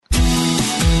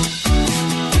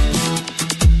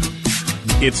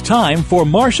It's time for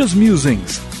Marcia's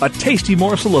Musings, a tasty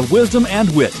morsel of wisdom and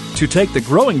wit to take the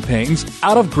growing pains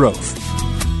out of growth.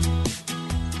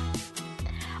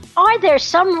 Are there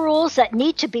some rules that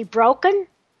need to be broken?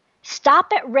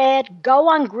 Stop at red, go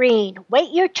on green,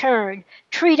 wait your turn,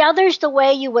 treat others the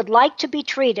way you would like to be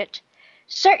treated.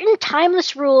 Certain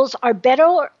timeless rules are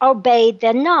better obeyed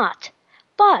than not.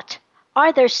 But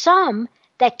are there some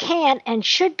that can and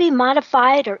should be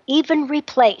modified or even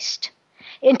replaced?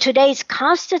 In today's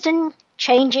constantly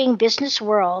changing business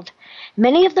world,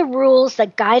 many of the rules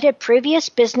that guided previous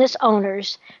business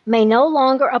owners may no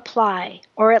longer apply,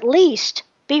 or at least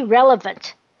be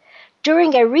relevant.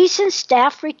 During a recent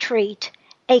staff retreat,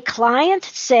 a client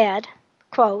said,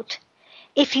 quote,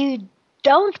 "If you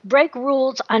don't break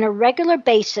rules on a regular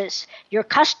basis, your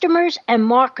customers and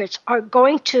markets are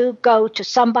going to go to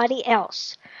somebody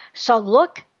else. So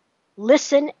look,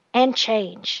 listen, and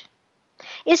change."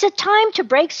 Is it time to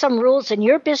break some rules in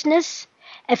your business?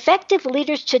 Effective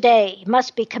leaders today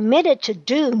must be committed to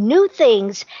do new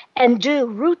things and do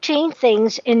routine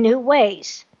things in new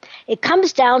ways. It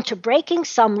comes down to breaking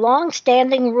some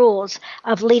long-standing rules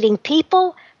of leading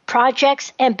people,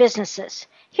 projects, and businesses.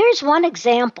 Here's one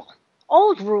example.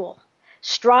 Old rule: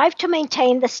 strive to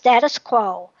maintain the status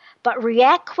quo, but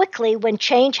react quickly when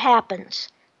change happens.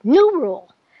 New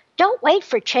rule: don't wait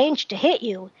for change to hit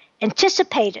you.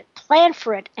 Anticipate it, plan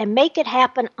for it, and make it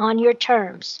happen on your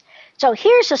terms. So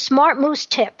here's a smart moves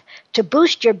tip to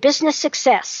boost your business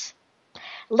success.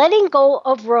 Letting go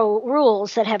of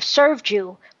rules that have served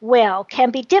you well can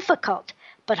be difficult,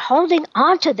 but holding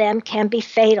on to them can be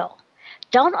fatal.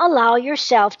 Don't allow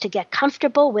yourself to get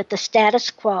comfortable with the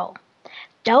status quo.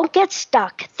 Don't get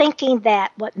stuck thinking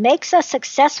that what makes us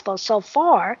successful so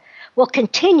far will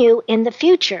continue in the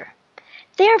future.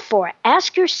 Therefore,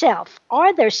 ask yourself,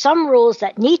 are there some rules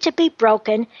that need to be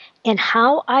broken in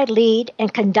how I lead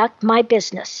and conduct my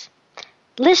business?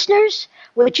 Listeners,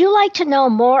 would you like to know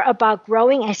more about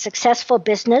growing a successful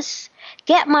business?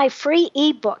 Get my free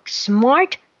ebook,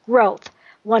 Smart Growth,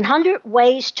 100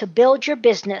 Ways to Build Your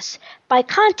Business, by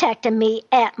contacting me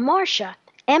at Marcia,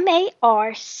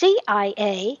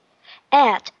 Marcia,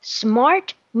 at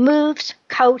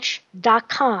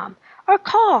smartmovescoach.com or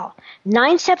call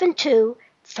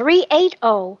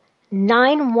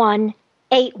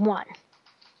 972-380-9181.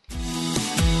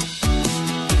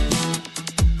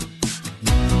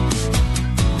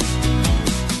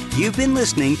 You've been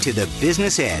listening to The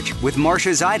Business Edge with Marcia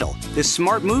Zeidel, the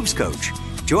Smart Moves Coach.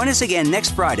 Join us again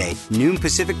next Friday, noon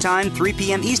Pacific Time, 3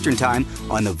 p.m. Eastern Time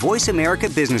on the Voice America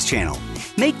Business Channel.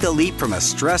 Make the leap from a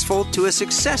stressful to a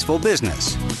successful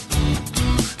business.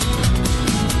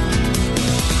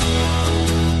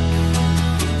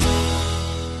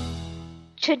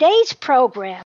 Today's program